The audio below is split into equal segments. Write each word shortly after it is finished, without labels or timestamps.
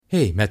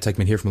Hey, Matt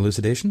Teichman here from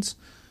Elucidations.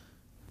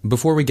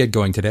 Before we get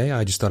going today,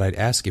 I just thought I'd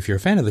ask if you're a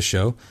fan of the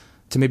show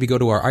to maybe go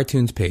to our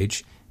iTunes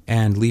page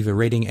and leave a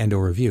rating and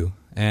or review,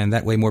 and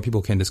that way more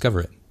people can discover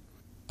it.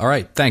 All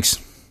right, thanks.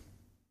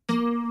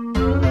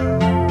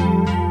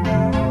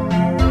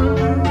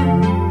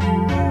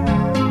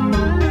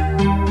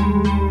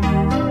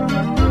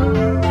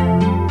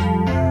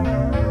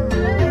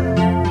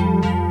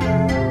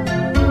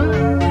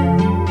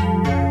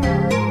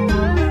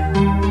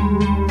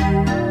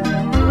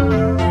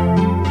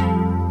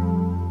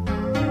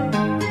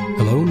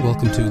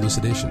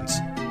 Elucidations,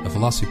 a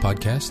philosophy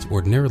podcast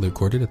ordinarily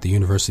recorded at the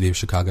University of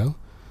Chicago,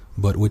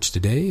 but which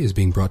today is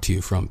being brought to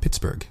you from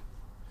Pittsburgh.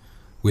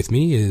 With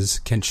me is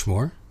Kent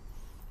Schmore,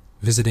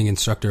 visiting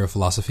instructor of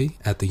philosophy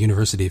at the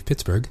University of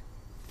Pittsburgh,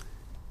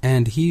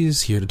 and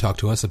he's here to talk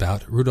to us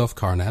about Rudolf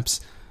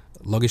Carnap's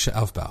Logischer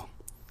Aufbau.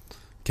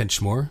 Kent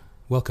Schmore,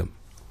 welcome.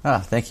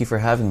 Thank you for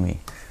having me.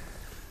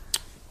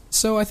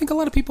 So I think a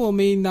lot of people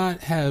may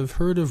not have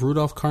heard of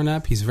Rudolf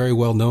Carnap. He's very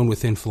well known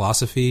within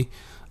philosophy,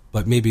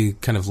 but maybe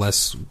kind of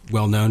less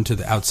well-known to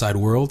the outside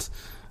world.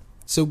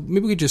 So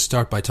maybe we could just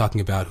start by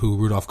talking about who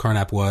Rudolf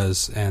Carnap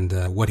was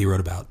and what he wrote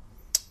about.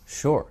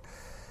 Sure.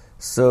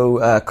 So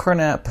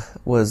Carnap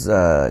was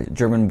a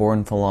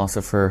German-born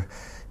philosopher.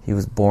 He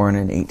was born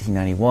in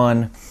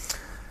 1891,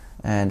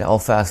 and I'll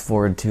fast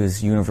forward to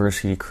his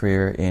university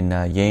career in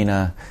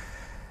Jena.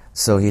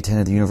 So he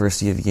attended the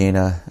University of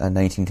Jena in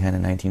 1910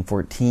 and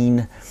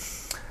 1914,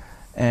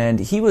 and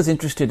he was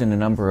interested in a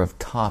number of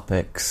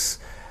topics.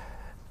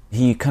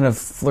 He kind of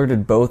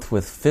flirted both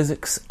with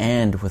physics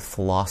and with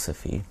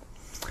philosophy.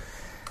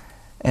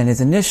 And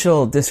his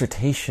initial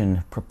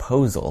dissertation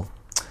proposal,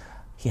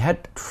 he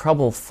had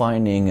trouble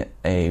finding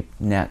a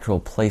natural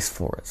place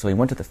for it. So he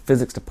went to the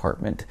physics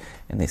department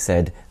and they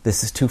said,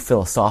 "This is too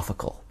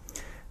philosophical.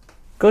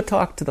 Go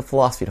talk to the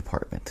philosophy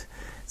department."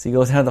 So he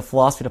goes down to the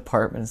philosophy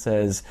department and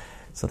says,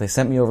 "So they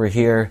sent me over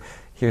here,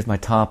 here's my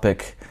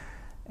topic."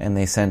 And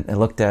they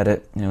looked at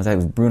it, and it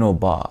was Bruno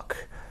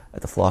Bach at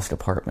the philosophy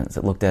department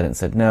that looked at it and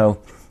said, "No,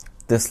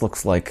 this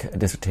looks like a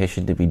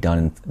dissertation to be done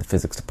in the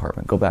physics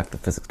department. Go back to the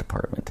physics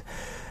department."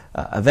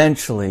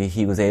 Eventually,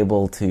 he was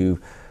able to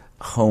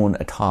hone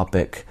a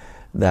topic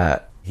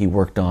that he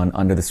worked on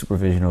under the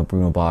supervision of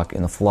Bruno Bach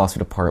in the philosophy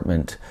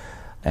department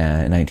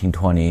in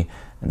 1920,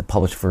 and the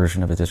published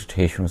version of his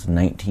dissertation was in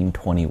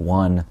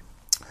 1921.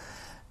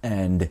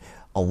 And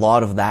a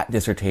lot of that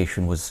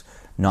dissertation was,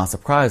 not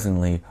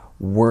surprisingly,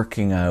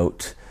 working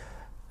out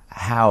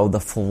how the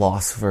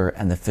philosopher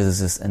and the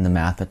physicist and the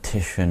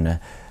mathematician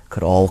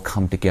could all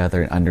come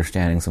together in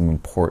understanding some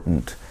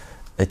important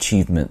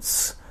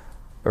achievements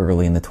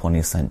early in the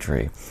 20th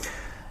century.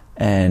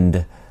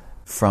 And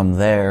from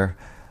there,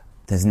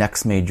 his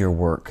next major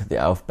work, the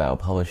Aufbau,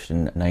 published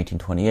in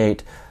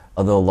 1928,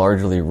 although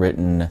largely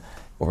written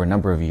over a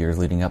number of years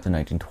leading up to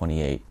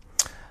 1928.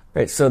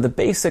 Right, so the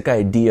basic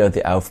idea of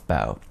the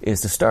Aufbau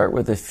is to start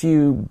with a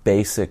few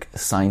basic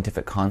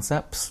scientific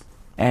concepts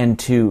and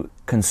to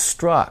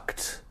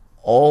construct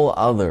all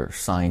other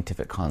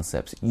scientific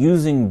concepts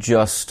using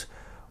just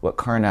what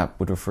Carnap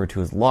would refer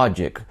to as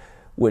logic,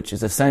 which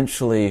is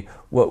essentially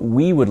what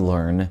we would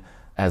learn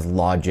as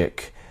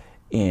logic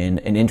in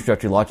an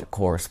introductory logic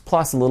course,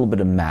 plus a little bit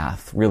of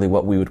math, really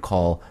what we would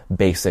call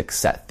basic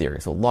set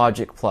theory. So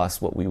logic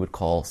plus what we would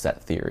call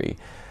set theory.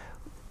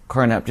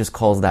 Carnap just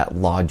calls that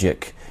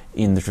logic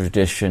in the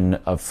tradition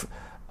of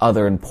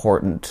other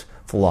important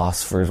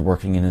philosophers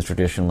working in his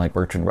tradition like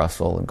Bertrand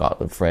Russell and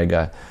Gottlob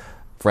Frege,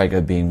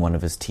 Frege being one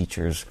of his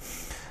teachers.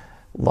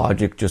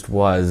 Logic just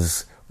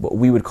was what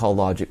we would call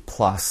logic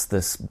plus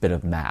this bit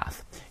of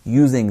math.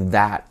 Using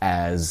that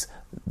as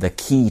the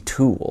key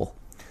tool,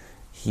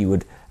 he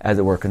would, as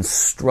it were,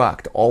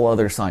 construct all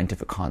other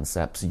scientific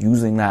concepts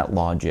using that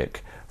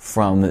logic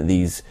from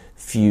these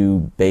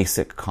few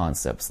basic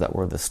concepts that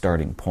were the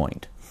starting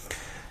point.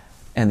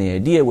 And the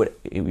idea would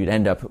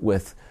end up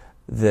with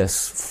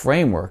this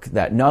framework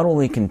that not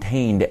only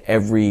contained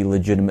every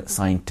legitimate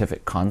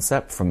scientific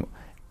concept from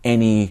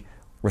any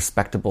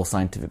respectable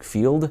scientific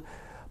field,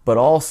 but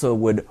also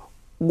would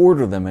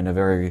order them in a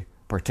very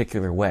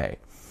particular way.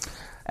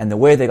 And the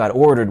way they got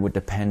ordered would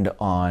depend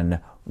on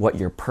what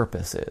your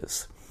purpose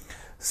is.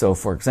 So,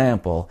 for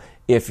example,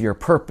 if your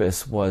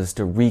purpose was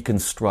to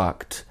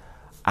reconstruct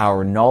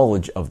our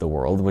knowledge of the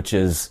world, which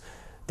is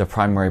the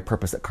primary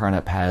purpose that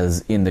Carnap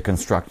has in the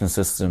construction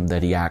system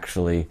that he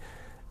actually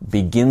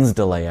begins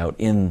to lay out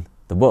in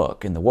the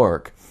book, in the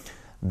work,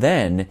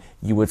 then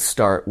you would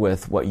start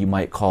with what you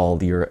might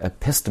call your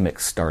epistemic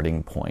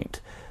starting point,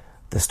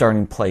 the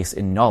starting place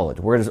in knowledge.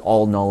 Where does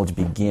all knowledge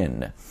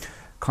begin?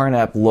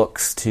 Carnap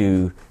looks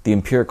to the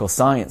empirical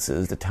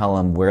sciences to tell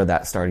him where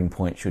that starting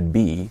point should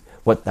be,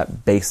 what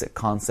that basic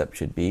concept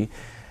should be.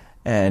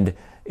 And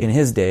in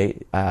his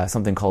day,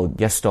 something called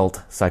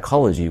Gestalt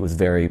psychology was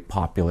very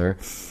popular.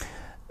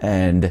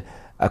 And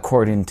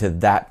according to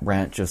that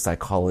branch of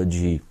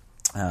psychology,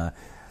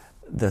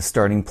 the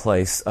starting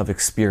place of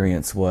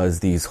experience was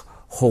these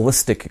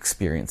holistic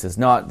experiences,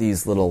 not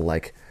these little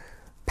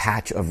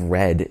patch of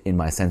red in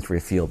my sensory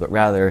field, but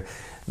rather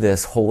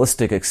this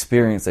holistic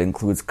experience that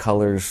includes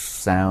colors,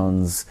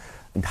 sounds,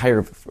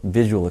 entire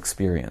visual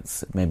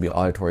experience, maybe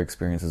auditory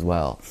experience as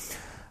well.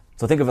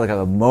 So think of it like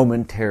a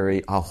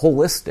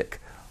holistic,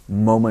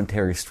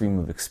 momentary stream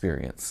of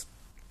experience.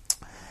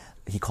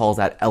 He calls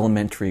that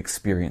elementary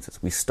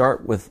experiences. We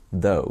start with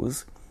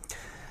those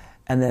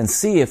and then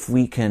see if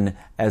we can,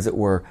 as it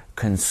were,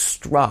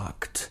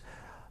 construct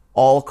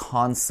all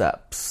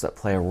concepts that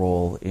play a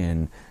role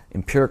in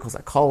empirical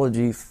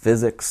psychology,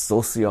 physics,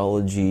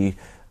 sociology,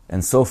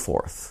 and so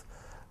forth.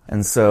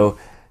 And so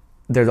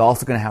there's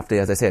also going to have to,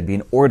 as I said, be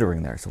an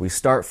ordering there. So we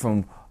start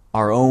from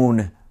our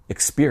own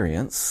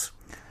experience,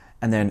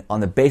 and then on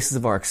the basis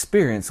of our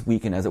experience, we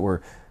can, as it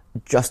were,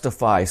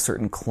 justify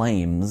certain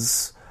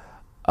claims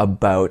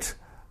about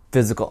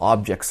physical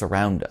objects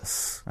around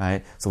us,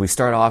 right? So we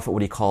start off at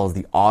what he calls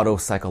the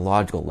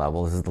auto-psychological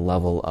level. This is the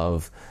level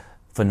of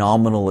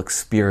phenomenal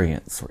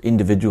experience or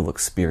individual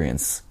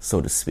experience, so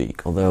to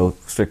speak. Although,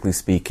 strictly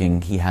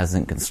speaking, he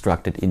hasn't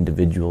constructed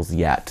individuals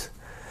yet.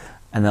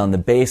 And then on the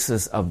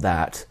basis of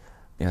that,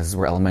 this is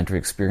where elementary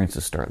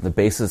experiences start. On the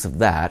basis of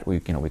that, we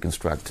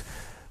construct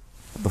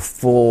the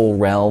full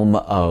realm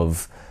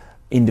of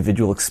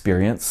individual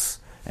experience,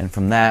 and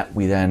from that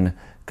we then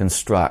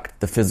construct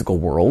the physical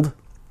world.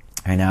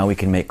 And now we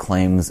can make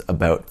claims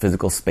about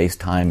physical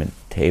space-time and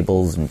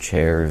tables and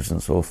chairs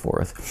and so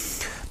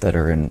forth that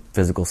are in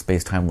physical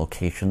space-time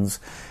locations.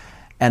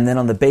 And then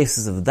on the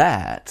basis of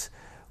that,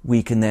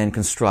 we can then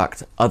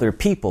construct other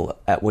people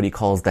at what he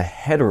calls the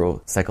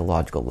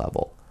heteropsychological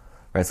level.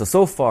 Right?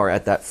 So far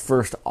at that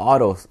first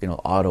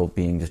auto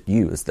being just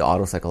used, the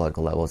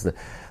auto-psychological level is the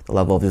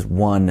level of just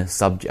one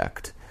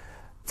subject.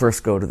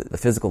 First go to the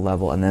physical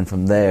level, and then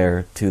from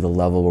there to the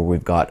level where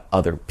we've got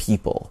other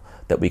people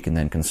that we can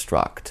then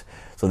construct.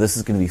 So this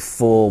is going to be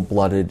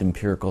full-blooded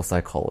empirical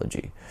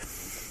psychology.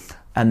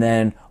 And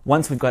then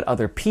once we've got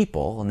other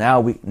people,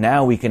 now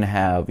we can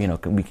have, we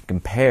can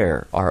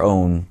compare our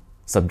own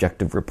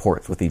subjective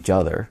reports with each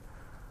other,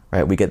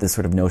 right? We get this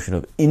sort of notion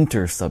of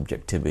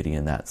intersubjectivity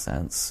in that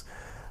sense.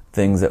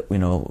 Things that,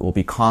 will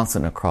be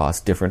constant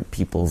across different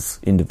people's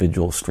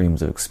individual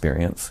streams of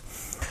experience.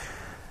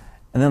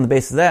 And then on the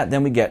basis of that,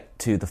 then we get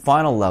to the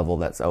final level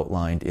that's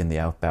outlined in the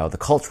Aufbau, the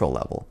cultural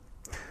level.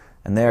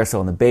 And there, so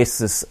on the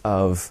basis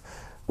of,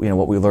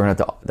 what we learn at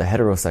the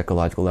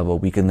heteropsychological level,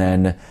 we can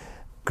then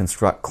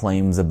construct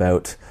claims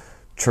about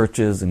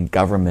churches and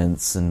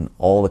governments and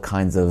all the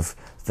kinds of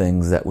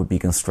things that would be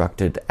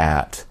constructed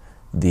at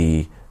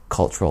the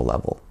cultural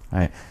level,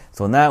 right?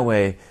 So in that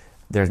way,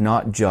 there's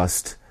not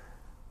just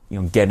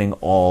getting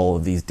all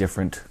of these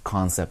different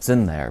concepts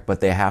in there,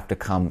 but they have to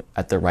come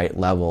at the right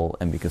level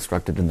and be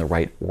constructed in the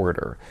right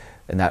order.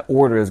 And that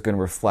order is going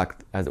to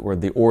reflect, as it were,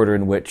 the order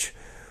in which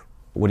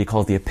what he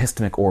calls the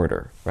epistemic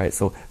order, right?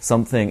 So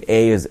something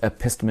A is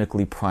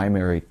epistemically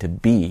primary to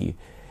B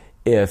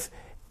if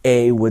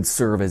A would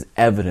serve as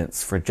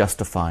evidence for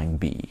justifying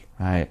B,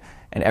 right?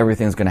 And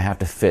everything's going to have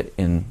to fit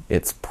in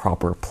its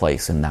proper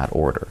place in that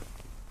order.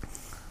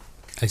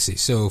 I see.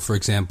 So, for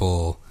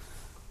example,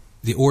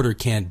 the order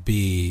can't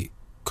be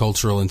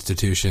cultural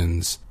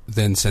institutions,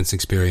 then sense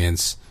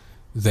experience,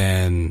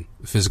 then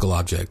physical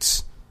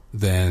objects,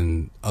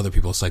 then other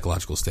people's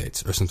psychological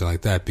states, or something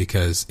like that,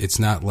 because it's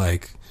not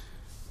like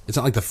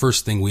the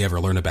first thing we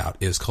ever learn about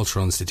is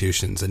cultural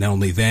institutions, and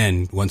only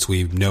then, once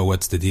we know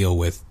what's the deal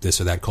with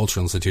this or that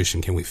cultural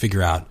institution, can we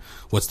figure out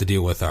what's the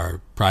deal with our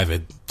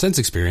private sense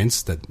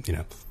experience that,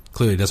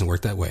 clearly doesn't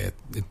work that way.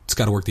 It's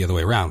got to work the other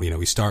way around.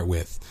 We start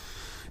with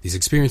these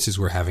experiences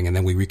we're having, and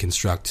then we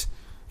reconstruct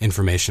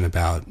information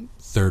about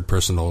third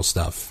personal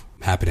stuff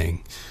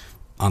happening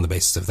on the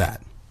basis of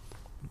that.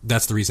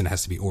 That's the reason it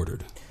has to be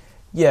ordered.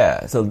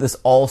 Yeah, so this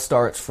all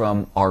starts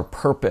from our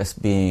purpose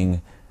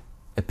being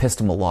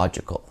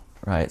epistemological,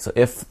 right? So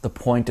if the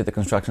point of the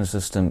construction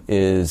system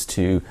is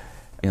to,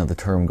 the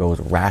term goes,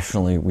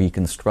 rationally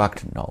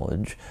reconstruct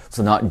knowledge,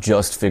 so not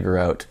just figure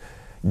out,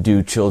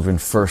 do children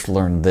first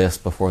learn this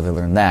before they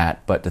learn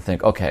that, but to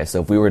think, okay,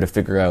 so if we were to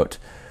figure out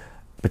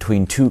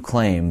between two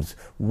claims,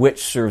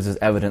 which serves as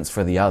evidence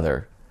for the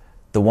other,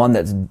 the one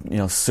that's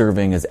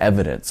serving as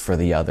evidence for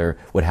the other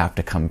would have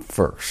to come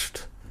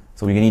first.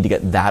 So we need to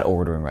get that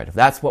ordering right. If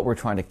that's what we're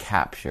trying to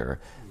capture,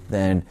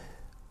 then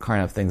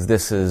Carnap thinks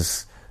this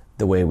is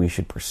the way we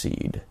should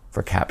proceed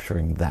for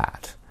capturing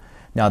that.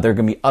 Now, there are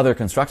going to be other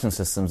construction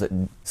systems that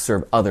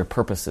serve other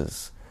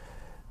purposes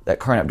that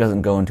Carnap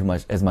doesn't go into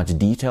as much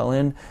detail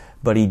in,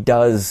 but he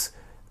does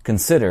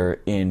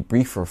consider in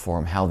briefer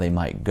form how they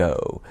might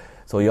go.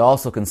 So he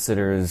also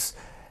considers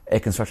a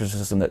construction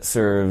system that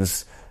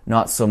serves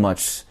not so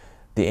much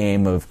the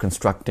aim of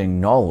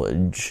constructing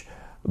knowledge,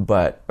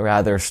 but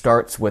rather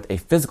starts with a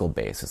physical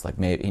basis.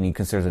 And he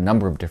considers a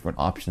number of different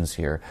options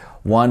here.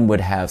 One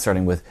would have,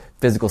 starting with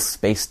physical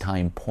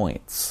space-time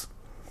points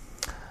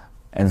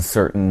and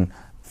certain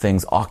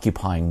things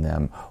occupying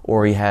them,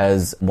 or he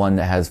has one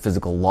that has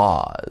physical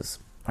laws,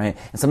 right?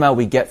 And somehow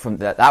we get from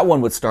that one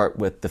would start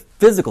with the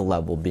physical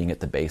level being at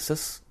the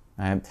basis,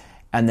 right?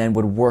 and then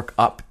would work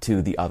up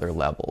to the other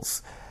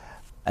levels.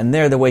 And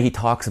there, the way he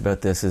talks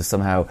about this is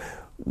somehow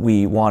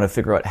we want to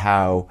figure out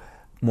how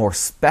more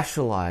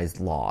specialized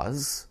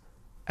laws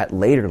at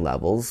later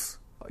levels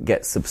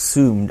get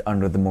subsumed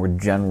under the more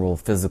general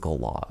physical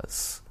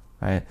laws,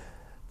 right?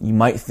 You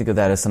might think of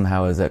that as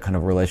somehow as a kind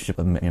of relationship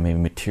of maybe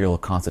material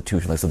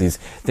constitution. Like, so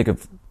think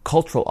of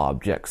cultural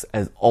objects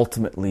as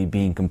ultimately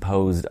being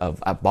composed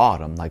of, at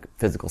bottom, like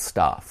physical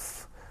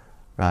stuff,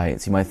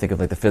 right? So you might think of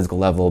like the physical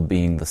level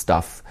being the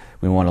stuff.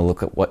 We want to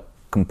look at what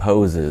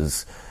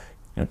composes.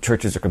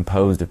 Churches are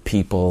composed of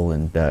people,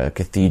 and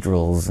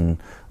cathedrals and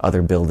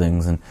other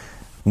buildings, and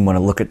we want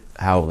to look at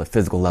how the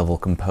physical level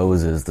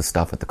composes the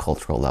stuff at the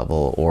cultural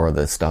level or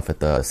the stuff at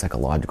the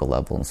psychological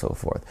level and so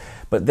forth.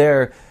 But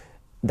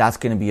that's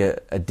going to be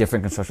a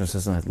different construction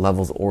system that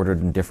levels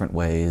ordered in different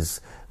ways,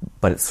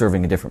 but it's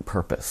serving a different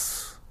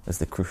purpose is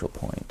the crucial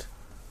point.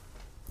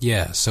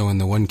 Yeah, so in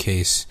the one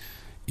case,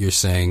 you're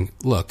saying,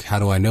 look, how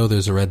do I know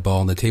there's a red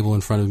ball on the table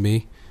in front of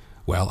me?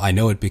 Well, I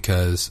know it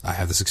because I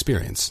have this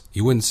experience.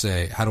 You wouldn't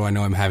say, how do I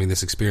know I'm having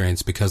this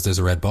experience because there's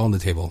a red ball on the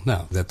table?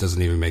 No, that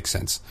doesn't even make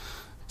sense.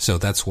 So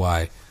that's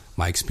why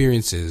my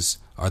experiences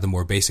are the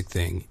more basic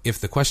thing. If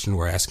the question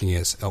we're asking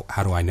is,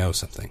 how do I know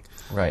something?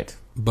 Right.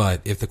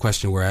 But if the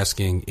question we're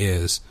asking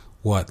is,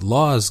 what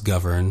laws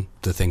govern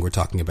the thing we're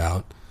talking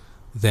about,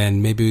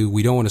 then maybe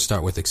we don't want to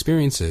start with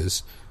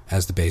experiences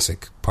as the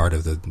basic part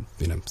of the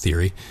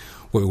theory.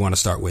 What we want to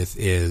start with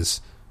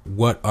is,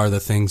 what are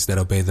the things that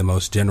obey the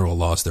most general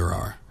laws there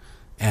are?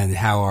 And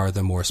how are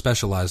the more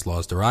specialized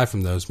laws derived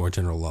from those more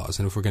general laws?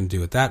 And if we're going to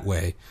do it that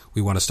way,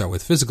 we want to start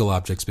with physical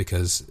objects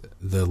because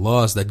the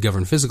laws that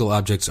govern physical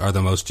objects are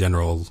the most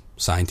general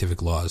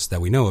scientific laws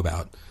that we know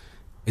about.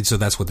 And so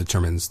that's what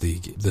determines the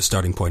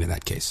starting point in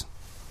that case.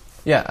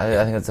 Yeah,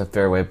 I think that's a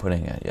fair way of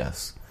putting it,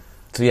 yes.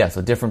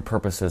 So different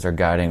purposes are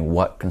guiding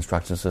what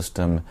construction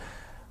system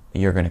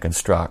you're going to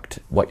construct,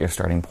 what your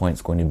starting point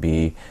is going to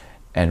be,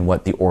 and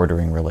what the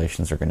ordering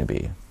relations are going to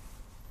be.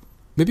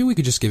 Maybe we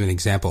could just give an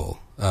example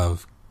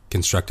of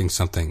constructing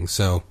something.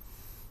 So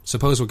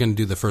suppose we're going to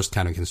do the first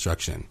kind of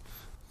construction.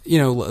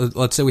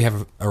 Let's say we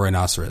have a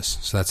rhinoceros.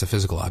 So that's a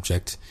physical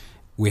object.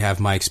 We have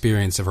my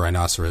experience of a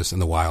rhinoceros in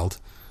the wild.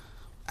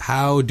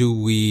 How do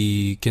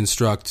we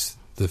construct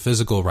the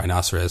physical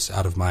rhinoceros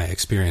out of my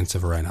experience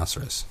of a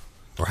rhinoceros?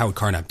 Or how would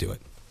Carnap do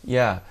it?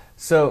 Yeah,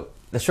 so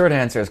the short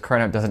answer is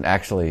Carnap doesn't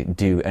actually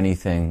do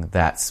anything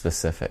that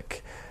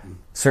specific.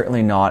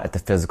 Certainly not at the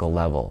physical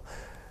level.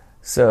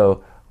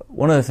 So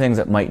one of the things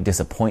that might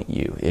disappoint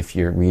you if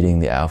you're reading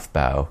the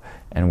Aufbau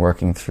and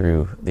working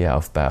through the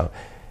Aufbau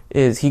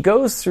is he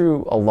goes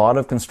through a lot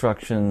of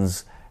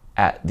constructions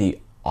at the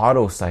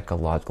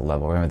autopsychological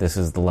level. Remember, this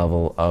is the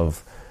level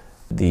of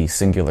the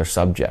singular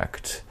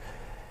subject.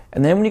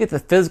 And then when you get to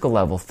the physical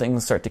level,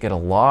 things start to get a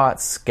lot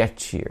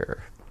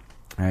sketchier.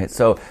 Right?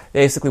 So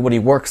basically what he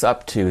works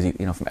up to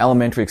is, from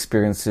elementary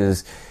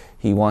experiences,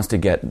 he wants to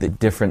get the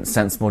different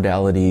sense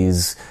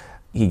modalities.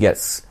 He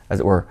gets, as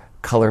it were,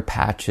 color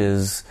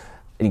patches.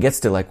 And he gets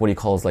to what he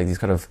calls these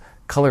kind of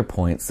color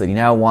points that he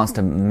now wants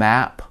to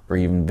map, or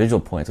even visual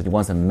points that he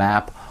wants to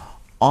map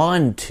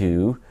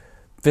onto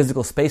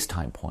physical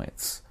space-time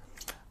points.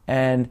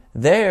 And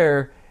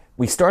there,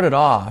 we started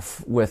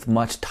off with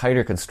much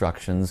tighter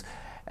constructions,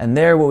 and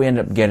there what we end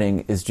up getting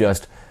is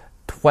just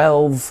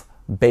 12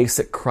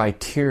 basic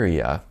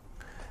criteria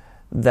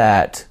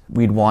that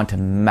we'd want to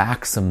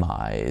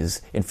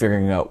maximize in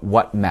figuring out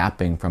what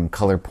mapping from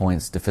color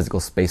points to physical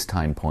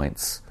space-time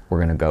points we're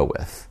going to go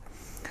with.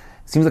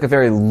 It seems like a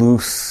very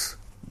loose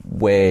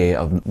way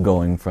of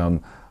going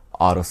from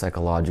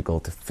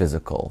autopsychological to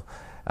physical.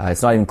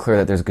 It's not even clear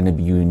that there's going to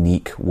be a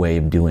unique way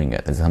of doing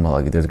it. There's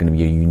going to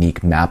be a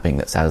unique mapping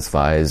that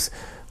satisfies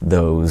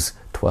those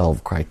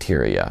 12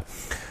 criteria.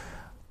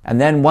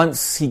 And then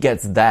once he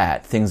gets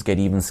that, things get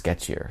even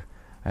sketchier,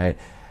 right?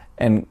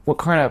 And what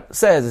Carnap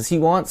says is he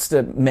wants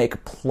to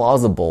make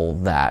plausible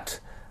that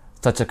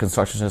such a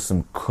construction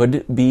system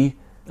could be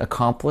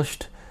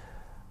accomplished,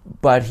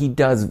 but he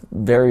does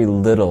very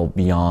little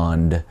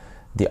beyond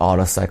the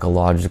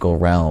autopsychological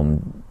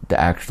realm to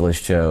actually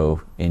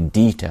show in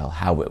detail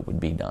how it would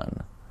be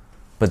done.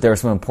 But there are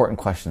some important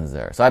questions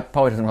there. So I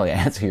probably doesn't really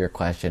answer your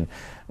question,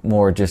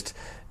 more just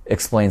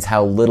explains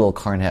how little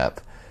Carnap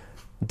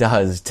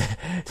does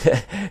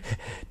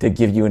to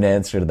give you an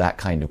answer to that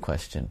kind of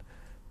question.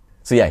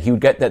 So yeah, he would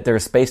get that there are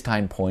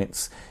space-time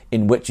points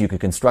in which you could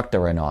construct a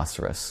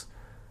rhinoceros.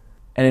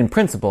 And in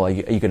principle,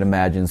 you could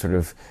imagine sort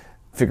of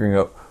figuring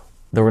out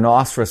the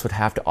rhinoceros would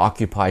have to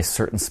occupy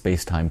certain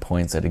space-time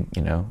points at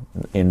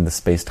in the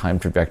space-time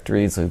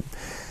trajectory. So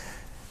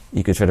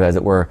you could sort of, as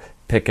it were,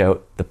 pick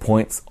out the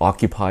points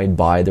occupied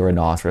by the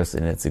rhinoceros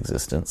in its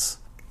existence.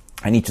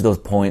 And each of those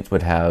points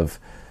would have,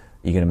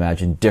 you can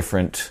imagine,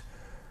 different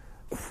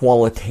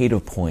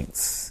qualitative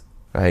points,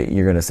 right?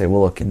 You're going to say,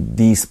 well, look, in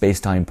these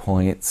space-time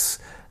points,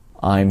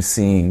 I'm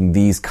seeing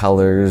these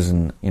colors,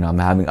 and I'm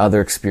having other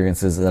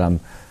experiences that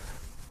I'm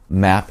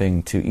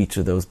mapping to each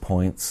of those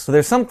points. So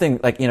there's something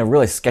in a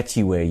really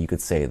sketchy way you could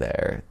say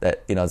there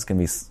that it's going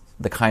to be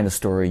the kind of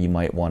story you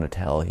might want to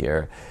tell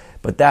here.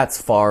 But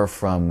that's far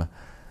from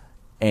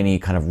any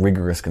kind of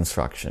rigorous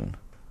construction.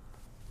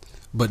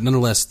 But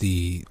nonetheless,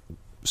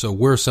 so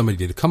were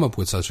somebody to come up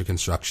with such a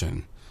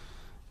construction,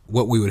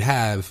 what we would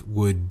have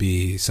would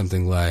be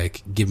something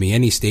like, give me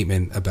any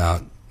statement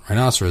about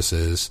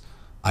rhinoceroses,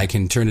 I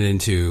can turn it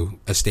into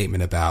a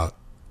statement about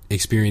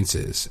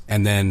experiences.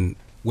 And then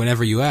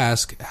whenever you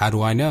ask, how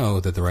do I know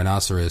that the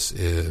rhinoceros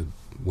is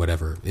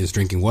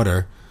drinking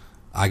water,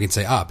 I can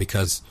say,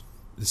 because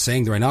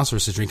saying the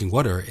rhinoceros is drinking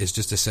water is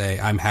just to say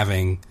I'm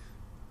having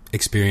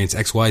experience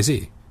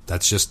XYZ.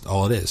 That's just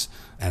all it is.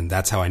 And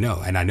that's how I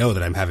know. And I know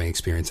that I'm having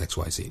experience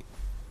XYZ.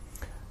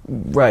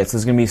 Right. So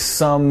there's going to be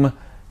some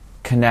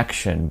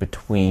connection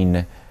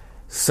between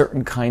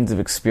certain kinds of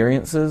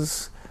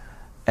experiences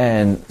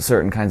and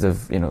certain kinds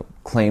of,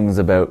 claims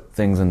about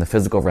things in the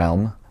physical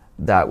realm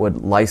that would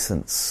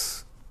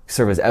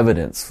serve as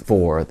evidence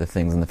for the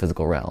things in the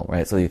physical realm,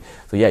 right? So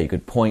you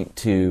could point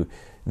to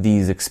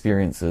these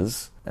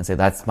experiences and say,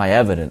 that's my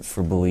evidence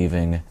for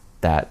believing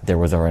that there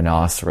was a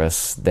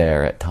rhinoceros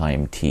there at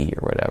time T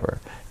or whatever,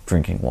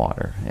 drinking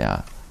water,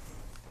 yeah.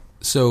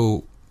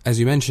 So, as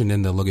you mentioned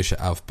in the Logische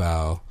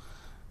Aufbau,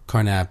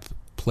 Carnap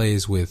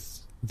plays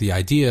with the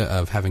idea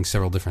of having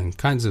several different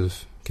kinds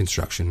of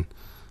construction,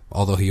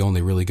 although he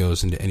only really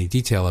goes into any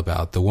detail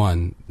about the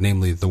one,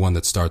 namely the one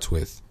that starts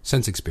with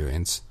sense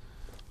experience.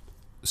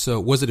 So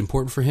was it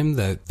important for him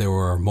that there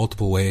were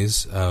multiple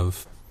ways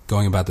of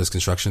going about this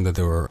construction, that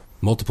there were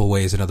multiple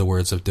ways, in other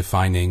words, of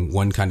defining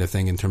one kind of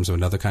thing in terms of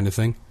another kind of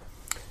thing?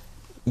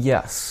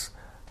 Yes.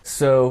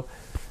 So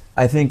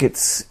I think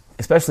it's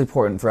especially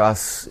important for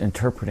us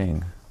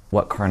interpreting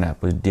what Carnap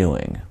was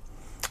doing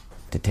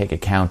to take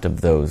account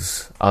of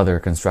those other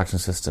construction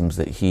systems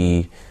that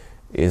he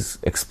is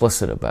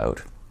explicit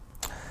about.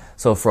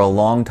 So for a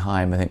long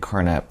time, I think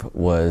Carnap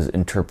was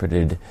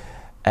interpreted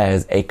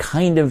as a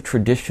kind of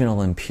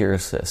traditional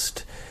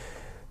empiricist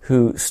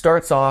who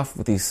starts off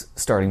with these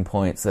starting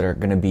points that are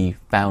going to be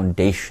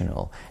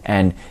foundational.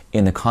 And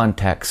in the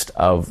context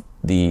of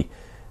the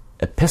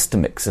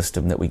epistemic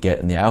system that we get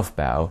in the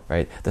Aufbau,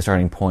 right, the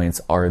starting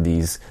points are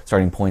these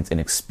starting points in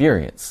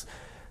experience.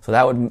 So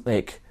that would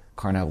make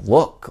Carnap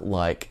look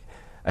like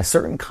a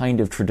certain kind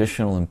of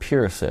traditional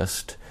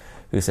empiricist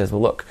who says,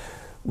 well, look,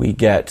 we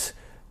get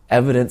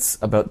evidence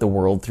about the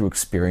world through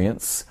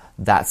experience.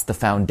 That's the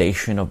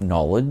foundation of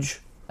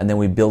knowledge. And then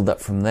we build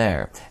up from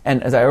there.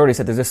 And as I already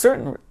said, there's a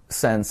certain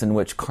sense in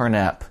which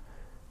Carnap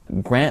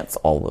grants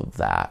all of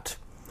that.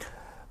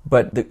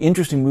 But the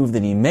interesting move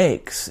that he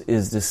makes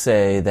is to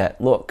say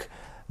that, look,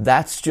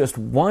 that's just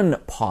one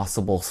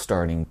possible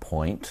starting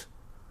point.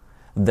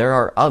 There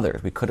are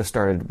others. We could have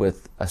started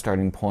with a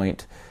starting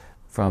point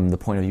from the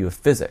point of view of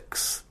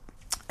physics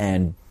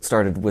and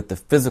started with the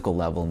physical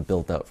level and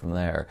built out from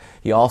there.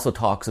 He also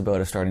talks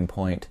about a starting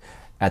point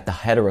at the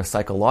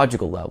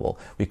heteropsychological level.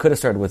 We could have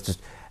started with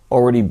just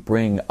already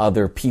bring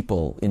other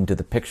people into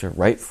the picture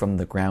right from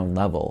the ground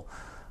level.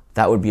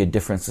 That would be a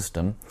different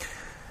system.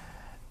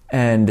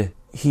 And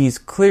he's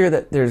clear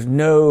that there's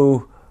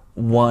no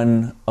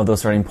one of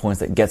those starting points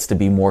that gets to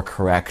be more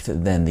correct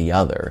than the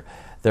other.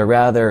 They're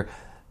rather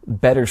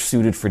better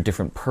suited for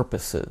different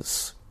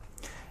purposes.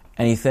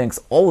 And he thinks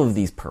all of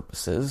these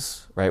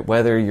purposes, right,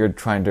 whether you're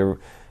trying to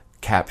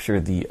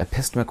capture the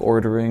epistemic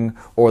ordering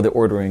or the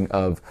ordering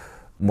of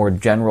more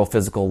general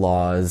physical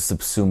laws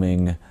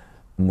subsuming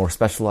more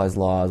specialized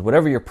laws,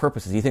 whatever your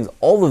purpose is, he thinks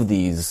all of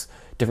these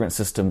different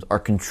systems are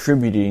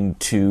contributing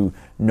to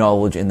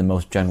knowledge in the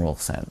most general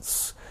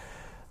sense.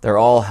 They're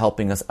all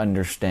helping us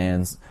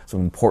understand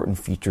some important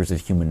features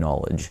of human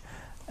knowledge,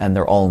 and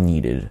they're all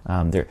needed.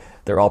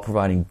 They're all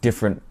providing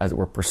different, as it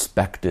were,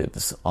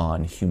 perspectives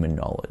on human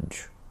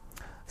knowledge.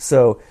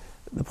 So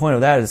the point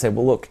of that is to say,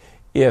 well, look,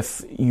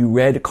 if you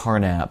read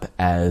Carnap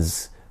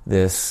as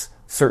this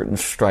certain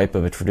stripe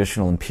of a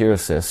traditional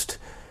empiricist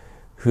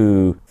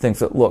who thinks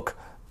that, look,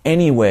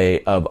 any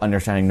way of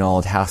understanding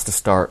knowledge has to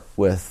start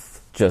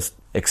with just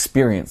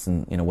experience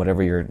and,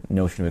 whatever your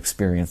notion of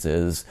experience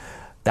is,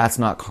 that's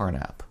not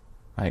Carnap.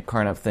 Right?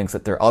 Carnap thinks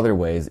that there are other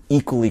ways,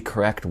 equally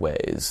correct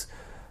ways,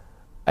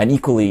 and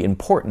equally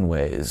important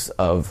ways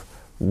of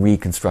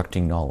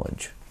reconstructing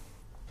knowledge.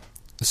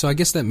 So I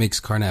guess that makes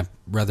Carnap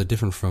rather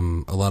different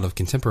from a lot of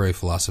contemporary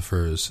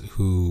philosophers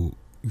who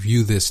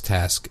view this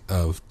task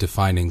of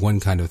defining one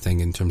kind of thing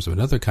in terms of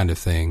another kind of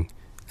thing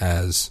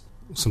as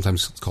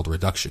sometimes it's called a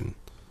reduction.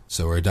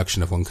 So a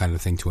reduction of one kind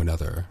of thing to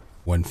another.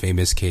 One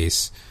famous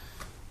case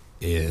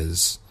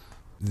is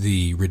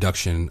the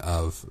reduction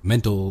of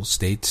mental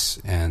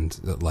states and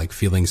like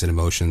feelings and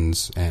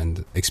emotions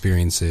and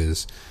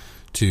experiences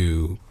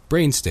to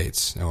brain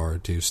states or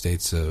to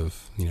states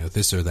of,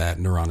 this or that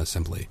neuron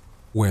assembly,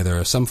 where there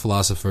are some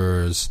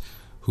philosophers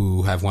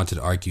who have wanted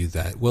to argue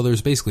that, well,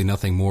 there's basically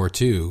nothing more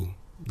to,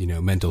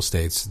 mental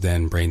states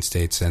than brain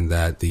states, and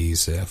that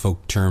these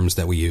folk terms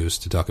that we use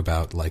to talk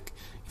about like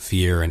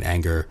fear and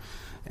anger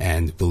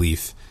and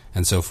belief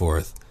and so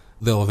forth,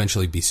 they'll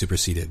eventually be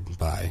superseded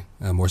by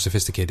a more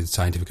sophisticated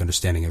scientific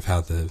understanding of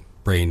how the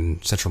brain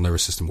and central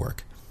nervous system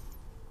work.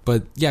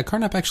 But yeah,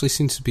 Carnap actually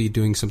seems to be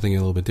doing something a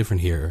little bit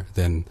different here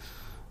than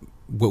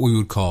what we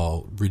would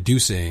call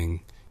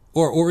reducing,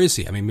 or is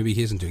he? I mean, maybe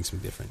he isn't doing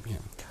something different. Yeah.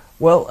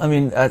 Well, I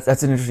mean,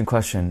 that's an interesting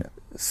question.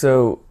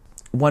 So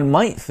one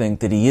might think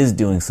that he is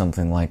doing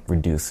something like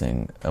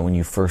reducing when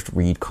you first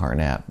read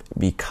Carnap,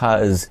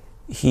 because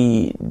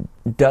he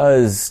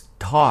does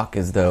talk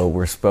as though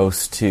we're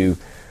supposed to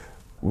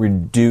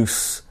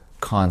reduce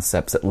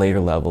concepts at later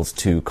levels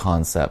to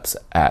concepts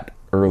at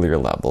earlier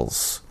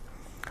levels.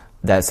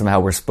 That somehow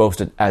we're supposed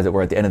to, as it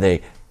were, at the end of the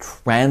day,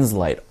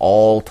 translate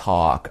all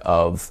talk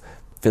of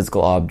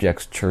physical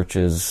objects,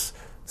 churches,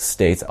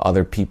 states,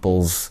 other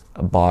people's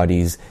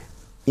bodies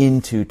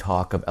into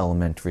talk of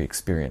elementary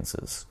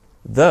experiences.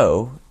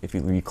 Though, if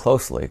you read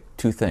closely,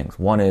 two things.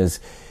 One is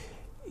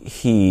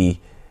he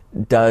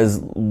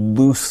does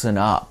loosen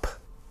up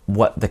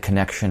what the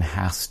connection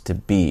has to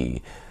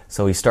be.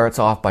 So he starts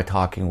off by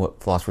talking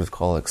what philosophers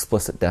call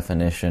explicit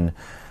definition,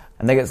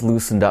 and that gets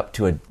loosened up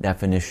to a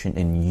definition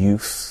in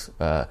use,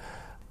 and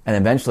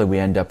eventually we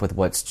end up with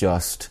what's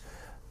just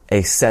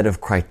a set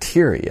of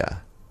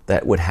criteria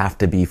that would have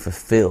to be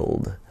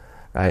fulfilled,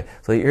 right?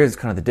 So here's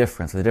kind of the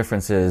difference. The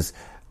difference is,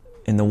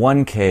 in the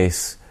one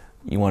case,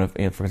 you want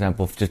to, for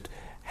example, just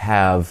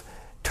have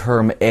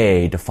term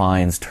A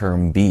defines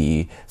term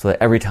B, so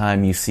that every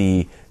time you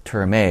see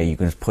term A, you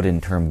can just put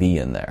in term B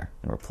in there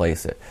and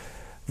replace it.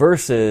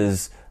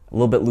 Versus, a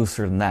little bit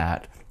looser than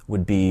that,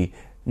 would be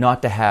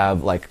not to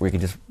have, like, where you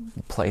can just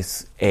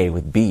replace A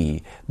with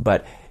B,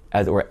 but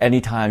or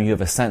any time you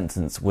have a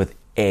sentence with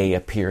A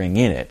appearing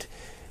in it,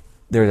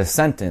 there's a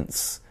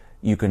sentence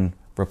you can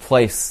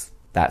replace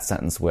that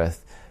sentence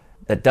with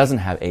that doesn't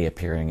have A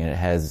appearing in it,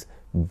 has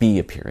B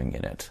appearing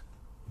in it.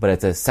 But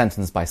it's a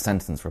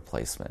sentence-by-sentence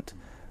replacement.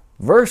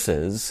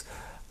 Versus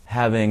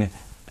having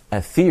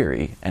a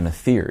theory and a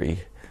theory,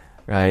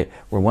 right,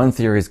 where one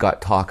theory's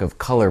got talk of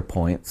color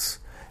points,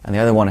 and the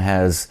other one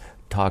has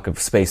talk of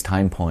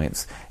space-time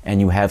points, and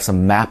you have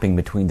some mapping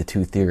between the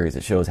two theories.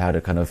 It shows how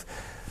to kind of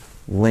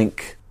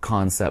link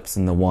concepts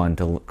in the one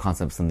to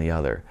concepts in the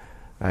other,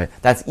 right?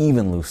 That's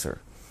even looser.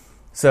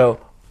 So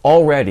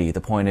already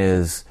the point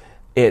is,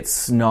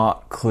 it's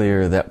not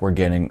clear that we're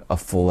getting a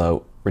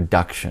full-out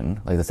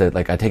reduction. Like I said,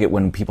 I take it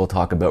when people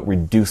talk about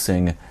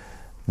reducing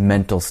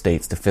mental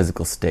states to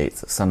physical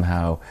states,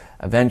 somehow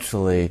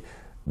eventually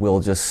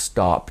we'll just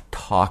stop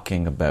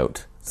talking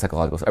about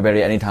psychological, or better,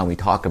 anytime we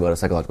talk about a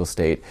psychological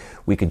state,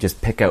 we could just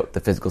pick out the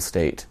physical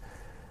state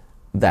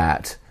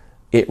that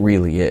it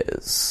really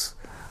is.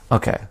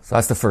 Okay, so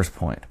that's the first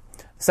point.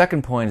 The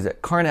second point is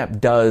that Carnap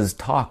does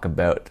talk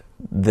about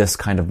this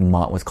kind of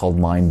what's called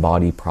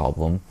mind-body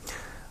problem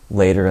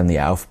later in the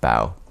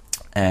Aufbau.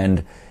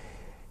 And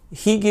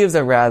he gives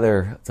a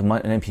rather, to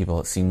many people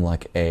it seemed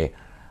like a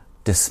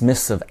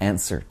dismissive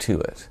answer to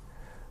it.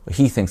 But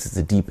he thinks it's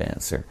a deep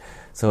answer.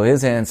 So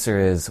his answer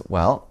is,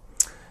 well,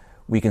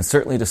 we can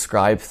certainly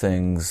describe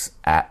things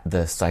at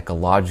the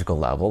psychological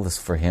level. This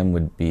for him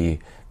would be,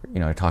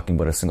 talking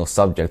about a single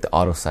subject, the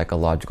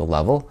autopsychological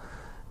level,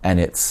 and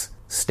its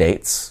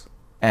states.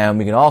 And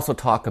we can also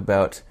talk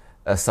about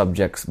a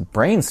subject's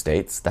brain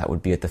states, that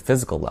would be at the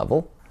physical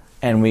level.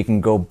 And we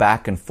can go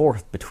back and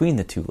forth between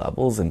the two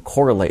levels and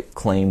correlate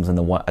claims at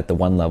the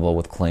one level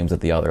with claims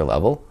at the other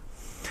level.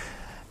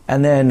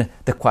 And then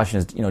the question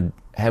is,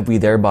 have we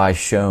thereby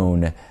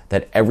shown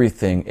that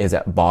everything is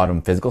at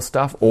bottom physical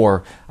stuff?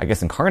 Or, I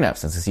guess in Carnap's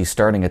sense, is he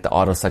starting at the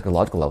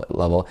autopsychological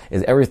level?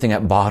 Is everything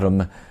at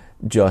bottom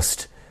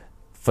just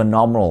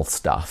phenomenal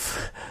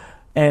stuff?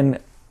 And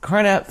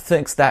Carnap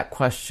thinks that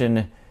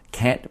question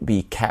can't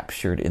be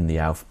captured in the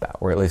Aufbau,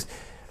 or at least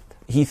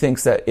he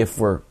thinks that if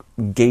we're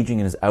engaging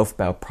in his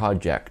Aufbau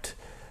project,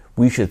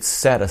 we should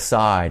set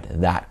aside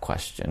that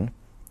question,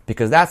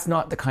 because that's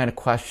not the kind of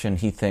question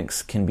he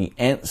thinks can be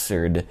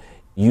answered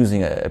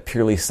using a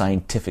purely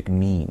scientific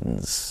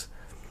means.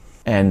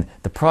 And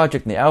the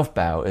project in the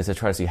Aufbau is to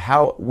try to see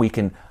how we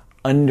can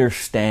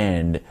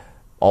understand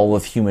all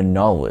of human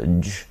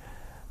knowledge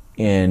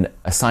in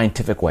a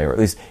scientific way, or at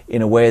least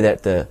in a way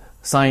that the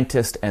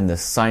scientist and the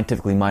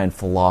scientifically minded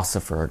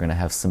philosopher are going to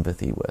have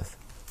sympathy with.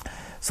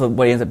 So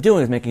what he ends up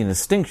doing is making a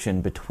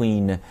distinction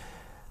between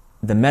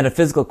the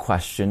metaphysical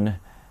question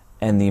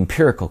and the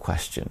empirical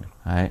question,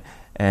 right?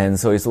 And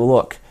so he says, well,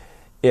 look,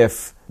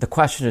 if the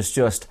question is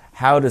just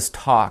how does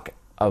talk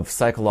of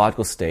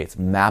psychological states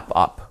map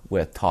up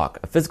with talk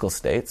of physical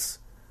states,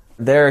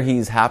 there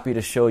he's happy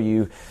to show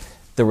you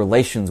the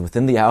relations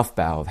within the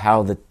Aufbau of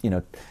how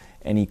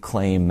any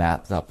claim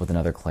maps up with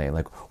another claim.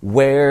 Like,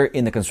 where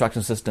in the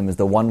construction system is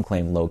the one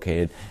claim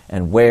located,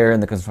 and where in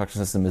the construction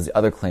system is the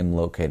other claim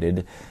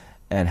located,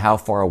 and how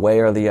far away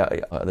are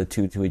the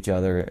two to each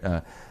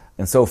other,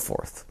 and so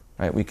forth.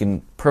 Right? We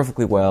can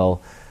perfectly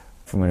well,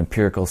 from an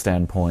empirical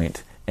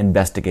standpoint,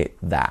 investigate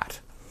that.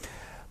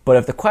 But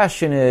if the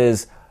question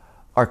is,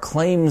 are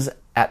claims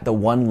at the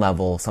one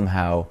level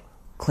somehow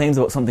claims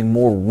about something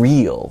more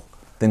real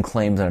than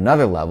claims at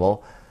another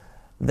level,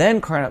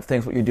 then Carnap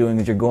thinks what you're doing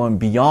is you're going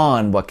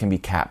beyond what can be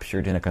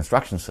captured in a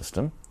construction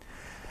system.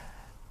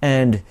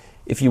 And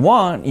if you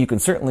want, you can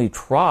certainly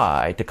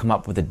try to come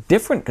up with a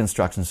different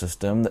construction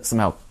system that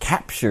somehow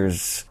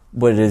captures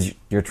what it is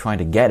you're trying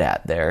to get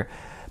at there.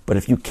 But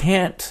if you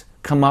can't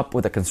come up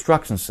with a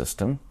construction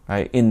system,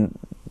 right, in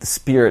the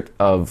spirit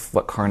of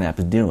what Carnap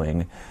is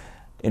doing,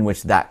 in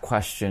which that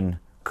question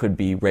could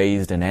be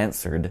raised and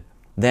answered,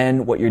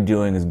 then what you're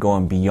doing is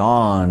going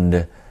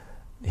beyond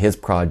his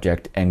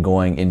project and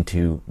going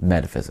into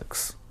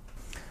metaphysics.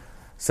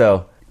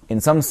 So, in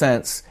some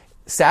sense,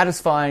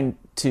 satisfying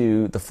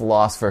to the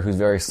philosopher who's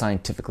very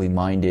scientifically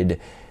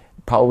minded,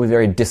 probably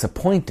very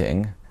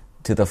disappointing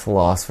to the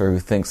philosopher who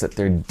thinks that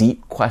they're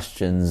deep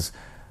questions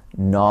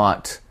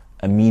not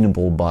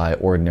amenable by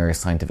ordinary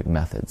scientific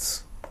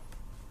methods.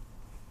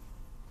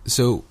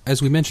 So,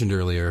 as we mentioned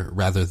earlier,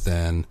 rather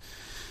than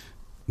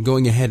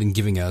going ahead and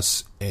giving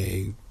us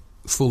a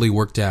fully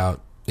worked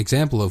out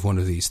example of one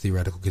of these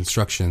theoretical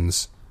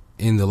constructions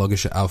in the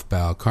Logische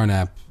Aufbau,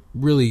 Carnap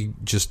really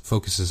just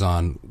focuses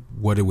on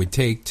what it would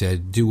take to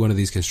do one of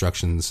these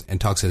constructions and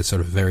talks at a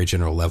sort of very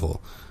general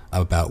level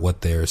about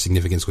what their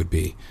significance would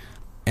be.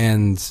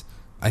 And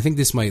I think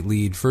this might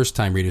lead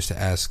first-time readers to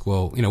ask,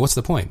 well, what's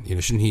the point?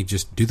 Shouldn't he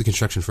just do the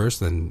construction first,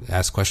 then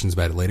ask questions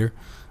about it later?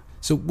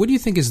 So what do you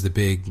think is the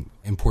big,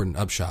 important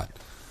upshot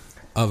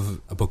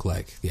of a book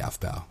like The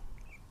Aufbau?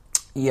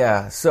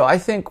 Yeah, so I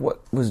think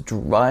what was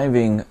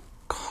driving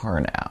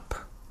Carnap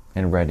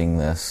in writing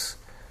this,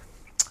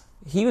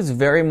 he was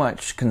very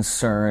much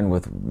concerned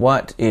with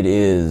what it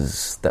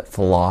is that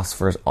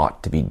philosophers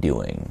ought to be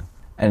doing.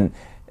 And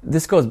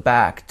this goes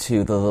back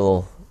to the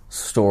little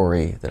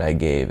story that I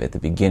gave at the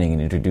beginning in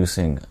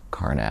introducing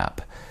Carnap.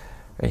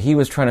 He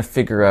was trying to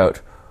figure out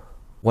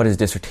what his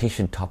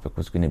dissertation topic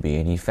was going to be,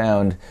 and he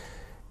found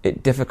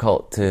it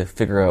difficult to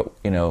figure out,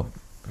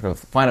 sort of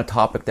find a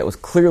topic that was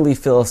clearly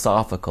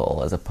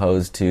philosophical as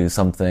opposed to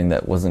something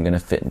that wasn't going to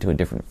fit into a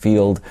different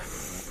field.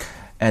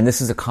 And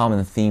this is a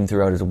common theme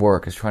throughout his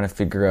work, is trying to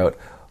figure out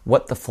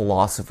what the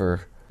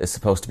philosopher is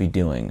supposed to be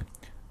doing,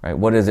 right?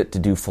 What is it to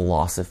do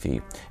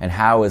philosophy? And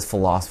how is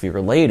philosophy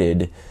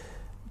related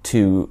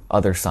to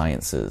other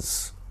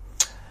sciences?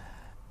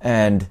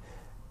 And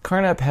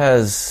Carnap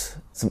has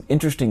some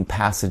interesting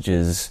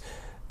passages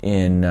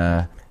in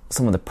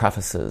some of the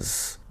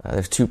prefaces.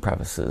 There's 2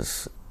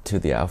 prefaces to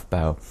the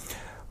Aufbau,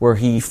 where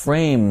he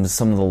frames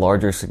some of the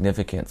larger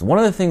significance. One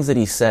of the things that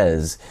he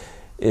says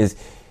is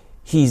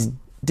he's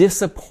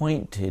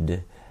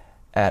disappointed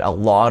at a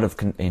lot of,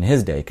 in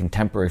his day,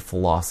 contemporary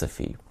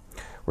philosophy,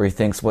 where he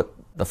thinks what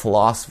the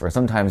philosopher,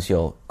 sometimes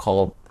he'll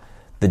call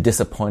the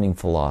disappointing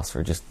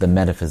philosopher just the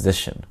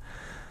metaphysician.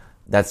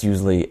 That's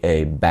usually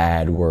a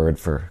bad word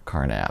for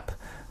Carnap.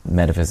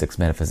 Metaphysics,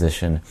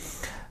 metaphysician.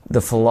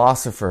 The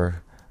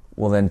philosopher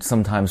will then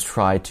sometimes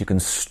try to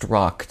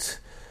construct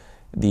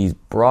these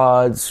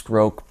broad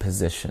stroke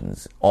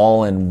positions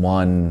all in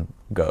one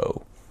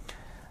go.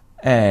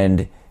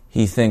 And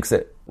he thinks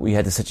that we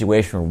had the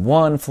situation where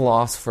one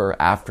philosopher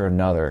after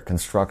another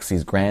constructs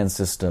these grand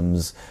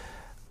systems,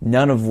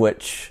 none of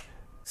which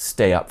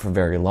stay up for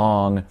very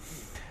long.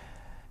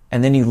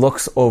 And then he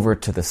looks over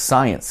to the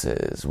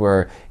sciences,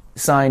 where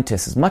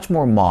scientist is much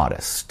more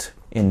modest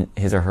in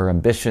his or her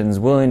ambitions,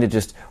 willing to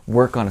just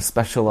work on a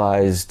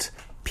specialized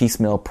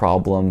piecemeal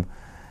problem.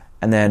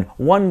 And then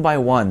one by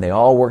one, they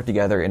all work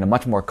together in a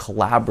much more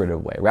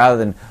collaborative way, rather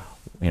than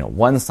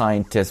one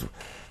scientist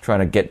trying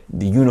to get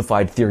the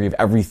unified theory of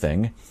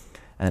everything,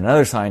 and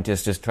another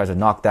scientist just tries to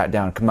knock that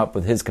down and come up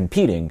with his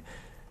competing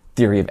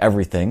theory of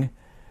everything.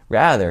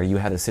 Rather, you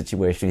have a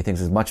situation he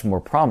thinks is much more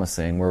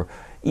promising, where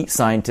each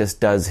scientist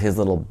does his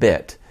little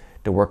bit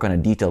to work on a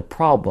detailed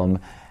problem,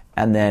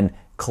 and then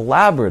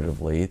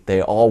collaboratively,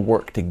 they all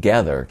work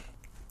together,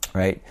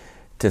 right,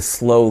 to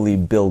slowly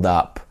build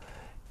up,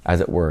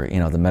 as it were,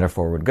 the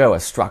metaphor would go, a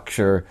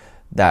structure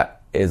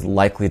that is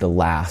likely to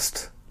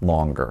last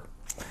longer.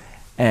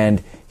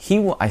 And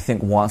he, I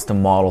think, wants to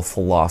model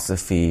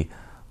philosophy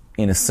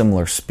in a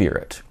similar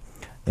spirit,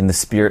 in the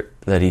spirit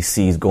that he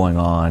sees going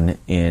on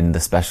in the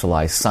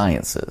specialized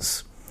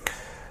sciences.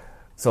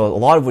 So a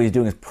lot of what he's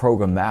doing is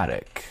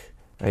programmatic.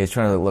 Right? He's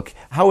trying to look,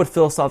 how would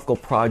philosophical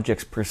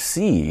projects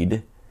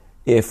proceed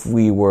if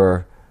we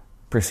were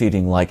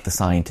proceeding like the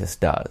scientist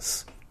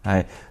does?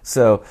 Right?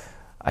 So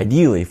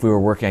ideally, if we were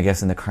working, I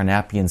guess, in the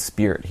Carnapian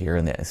spirit here,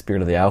 in the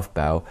spirit of the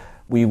Aufbau,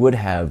 we would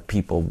have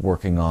people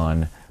working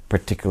on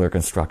particular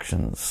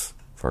constructions,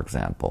 for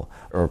example,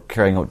 or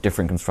carrying out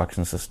different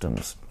construction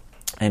systems.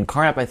 And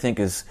Carnap, I think,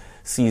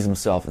 sees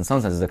himself, in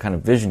some sense, as a kind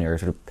of visionary,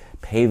 sort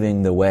of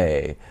paving the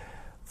way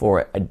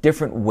for a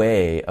different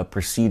way of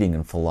proceeding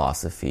in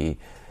philosophy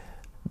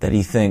that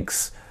he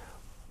thinks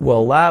will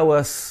allow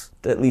us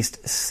to at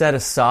least set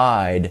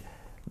aside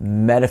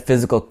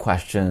metaphysical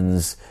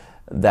questions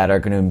that are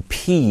going to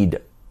impede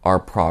our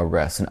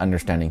progress in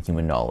understanding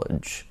human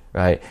knowledge,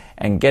 right?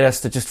 And get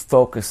us to just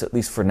focus, at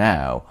least for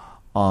now,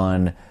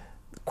 on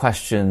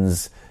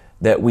questions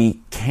that we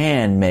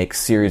can make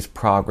serious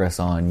progress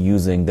on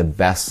using the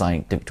best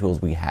scientific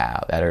tools we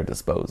have at our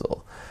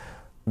disposal.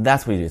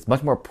 That's what he does. It's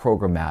much more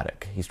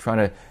programmatic.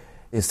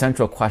 His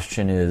central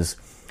question is,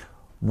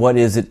 what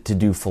is it to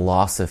do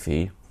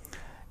philosophy?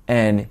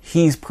 And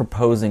he's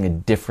proposing a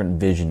different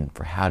vision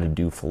for how to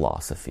do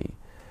philosophy.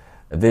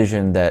 A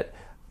vision that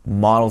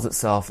models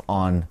itself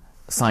on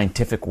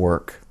scientific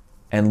work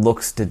and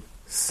looks to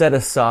set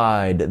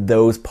aside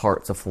those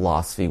parts of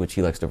philosophy, which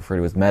he likes to refer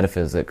to as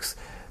metaphysics,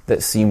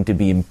 that seem to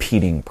be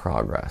impeding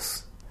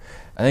progress.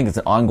 I think it's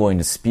an ongoing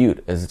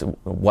dispute as to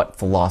what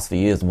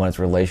philosophy is and what its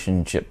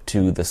relationship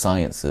to the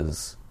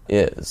sciences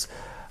is.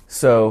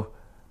 So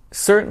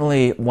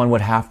certainly one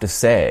would have to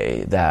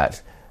say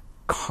that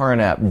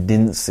Carnap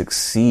didn't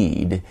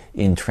succeed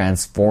in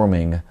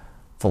transforming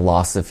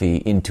philosophy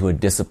into a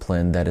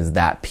discipline that is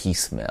that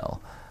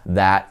piecemeal,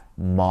 that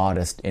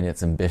modest in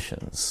its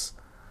ambitions.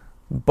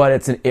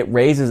 But it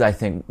raises, I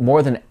think,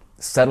 more than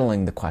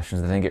settling the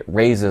questions, I think it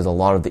raises a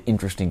lot of the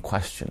interesting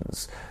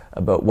questions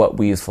about what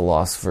we as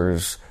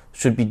philosophers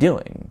should be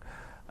doing.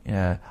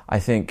 I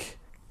think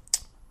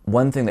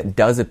one thing that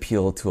does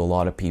appeal to a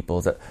lot of people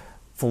is that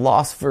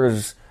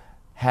philosophers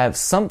have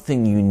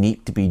something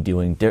unique to be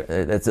doing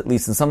that's, at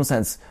least in some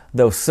sense,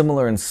 though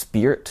similar in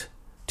spirit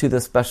to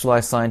the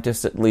specialized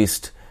scientists, at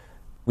least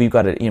we've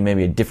got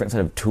maybe a different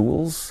set of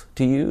tools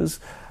to use.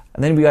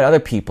 And then we've got other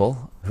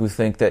people who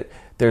think that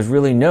there's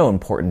really no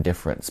important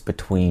difference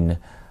between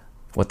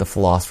what the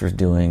philosopher is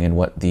doing and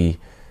what the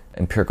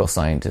empirical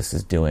scientist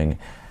is doing.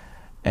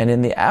 And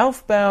in the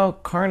Aufbau,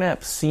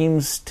 Carnap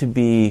seems to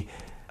be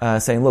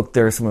saying, look,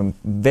 there are some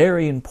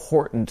very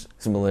important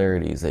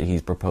similarities that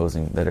he's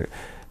proposing that are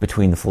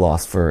between the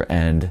philosopher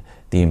and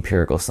the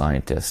empirical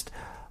scientist.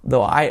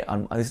 Though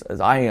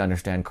as I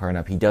understand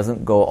Carnap, he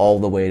doesn't go all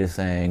the way to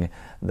saying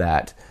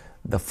that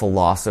the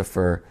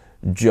philosopher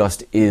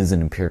just is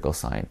an empirical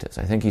scientist.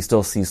 I think he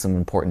still sees some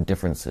important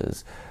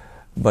differences,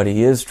 but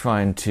he is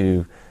trying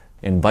to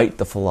invite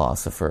the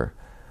philosopher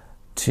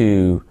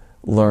to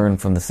learn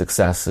from the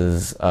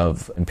successes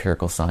of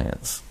empirical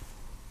science.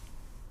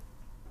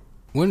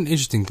 One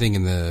interesting thing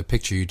in the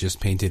picture you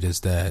just painted is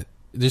that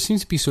there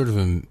seems to be sort of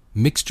a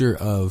mixture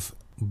of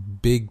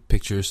big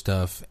picture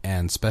stuff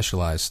and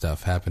specialized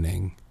stuff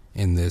happening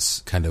in this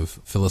kind of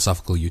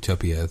philosophical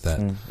utopia that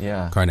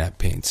Carnap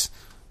paints.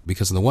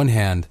 Because on the one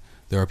hand,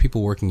 there are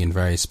people working in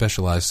very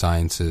specialized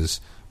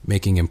sciences,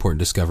 making important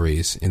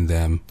discoveries in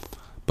them,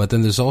 but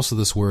then there's also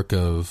this work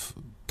of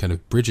kind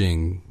of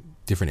bridging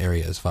different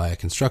areas via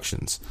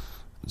constructions.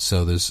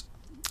 So there's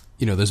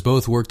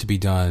both work to be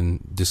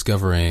done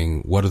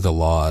discovering what are the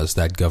laws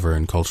that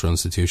govern cultural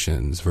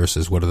institutions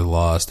versus what are the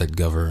laws that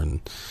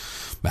govern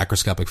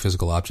macroscopic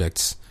physical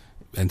objects,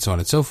 and so on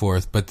and so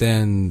forth. But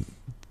then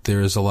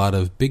there's a lot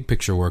of big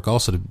picture work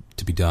also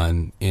to be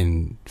done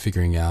in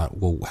figuring out,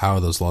 well, how are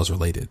those laws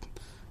related?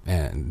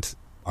 And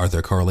are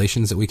there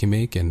correlations that we can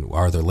make? And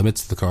are there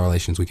limits to the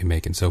correlations we can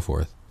make, and so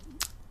forth?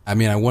 I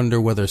mean, I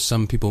wonder whether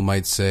some people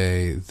might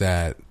say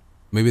that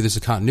maybe there's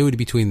a continuity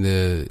between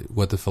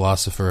what the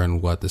philosopher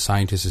and what the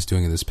scientist is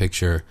doing in this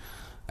picture,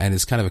 and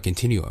it's kind of a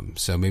continuum.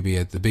 So maybe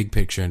at the big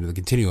picture end of the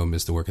continuum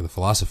is the work of the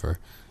philosopher,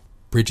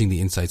 bridging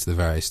the insights of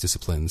the various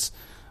disciplines,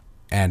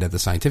 and at the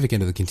scientific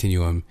end of the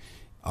continuum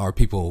are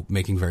people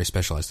making very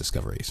specialized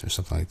discoveries or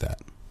something like that.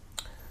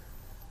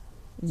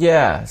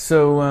 Yeah,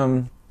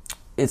 so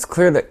it's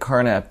clear that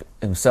Carnap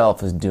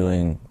himself is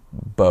doing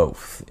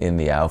both in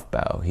the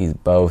Aufbau. He's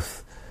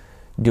both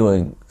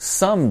doing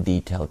some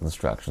detailed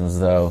constructions,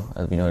 though,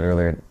 as we noted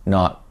earlier,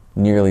 not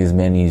nearly as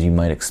many as you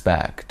might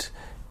expect.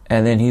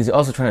 And then he's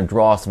also trying to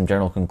draw some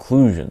general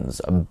conclusions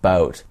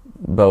about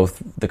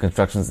both the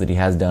constructions that he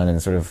has done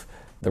and sort of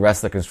the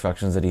rest of the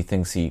constructions that he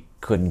thinks he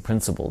could in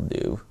principle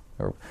do,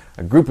 or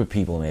a group of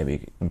people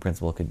maybe in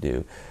principle could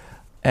do.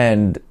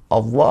 And a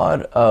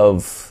lot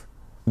of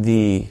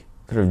the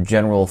sort of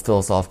general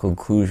philosophical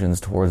conclusions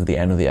towards the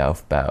end of the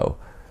Aufbau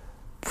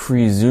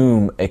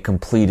presume a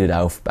completed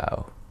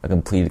Aufbau, a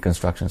completed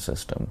construction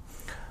system.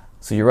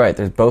 So you're right,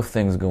 there's both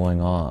things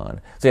going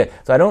on. So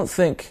I don't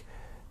think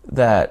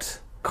that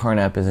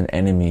Carnap is an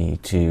enemy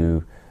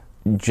to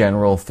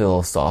general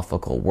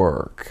philosophical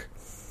work,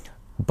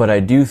 but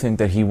I do think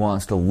that he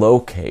wants to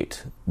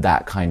locate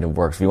that kind of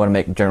work. So if you want to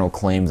make general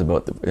claims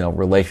about the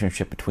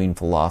relationship between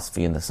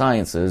philosophy and the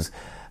sciences,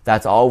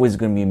 that's always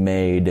going to be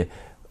made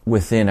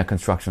within a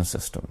construction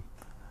system,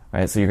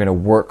 right? So you're going to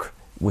work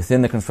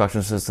within the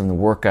construction system to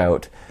work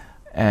out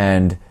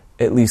and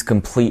at least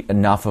complete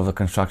enough of a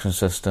construction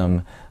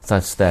system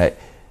such that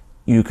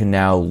you can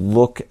now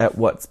look at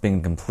what's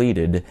been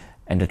completed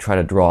and to try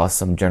to draw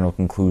some general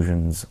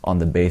conclusions on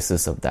the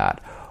basis of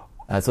that.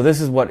 So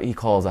this is what he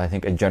calls, I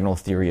think, a general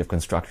theory of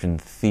construction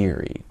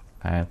theory.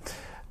 Okay?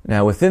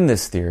 Now, within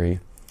this theory,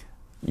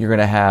 you're going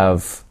to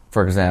have,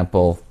 for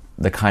example,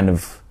 the kind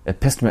of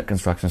epistemic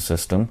construction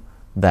system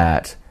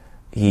that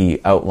he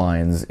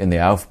outlines in the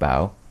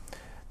Aufbau.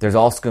 There's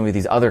also going to be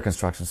these other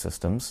construction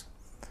systems,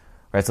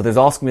 right? So there's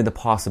also going to be the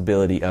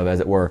possibility of,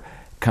 as it were,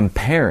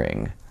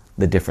 comparing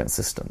the different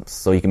systems.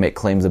 So you can make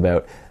claims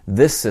about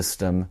this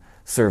system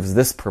serves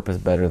this purpose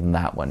better than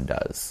that one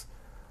does.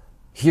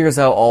 Here's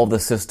how all the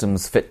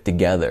systems fit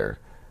together.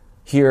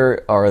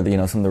 Here are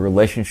some of the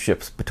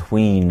relationships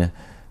between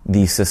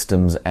these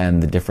systems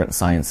and the different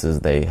sciences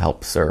they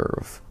help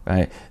serve.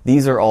 Right?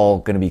 These are all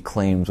going to be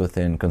claims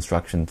within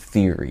construction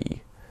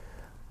theory.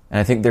 And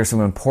I think there's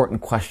some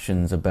important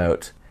questions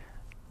about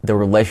the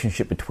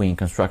relationship between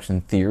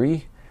construction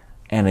theory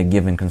and a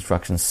given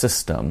construction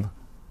system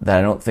that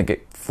I don't think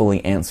it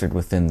fully answered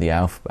within the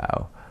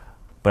Aufbau.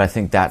 But I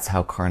think that's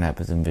how Carnap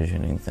is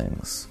envisioning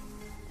things.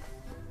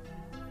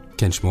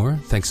 Ken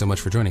Schmore, thanks so much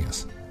for joining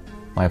us.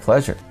 My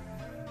pleasure.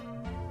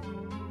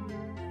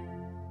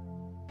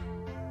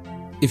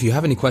 If you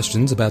have any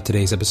questions about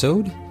today's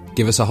episode,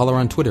 give us a holler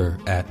on Twitter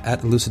at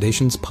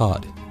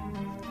 @ElucidationsPod.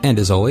 And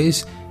as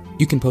always,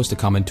 you can post a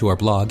comment to our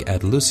blog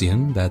at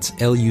Lucian, that's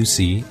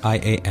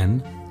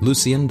Lucian,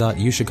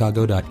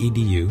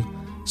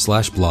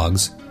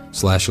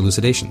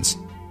 lucian.uchicago.edu/blogs/elucidations.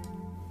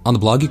 On the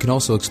blog, you can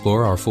also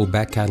explore our full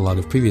back catalog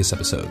of previous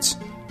episodes.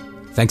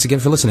 Thanks again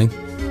for listening.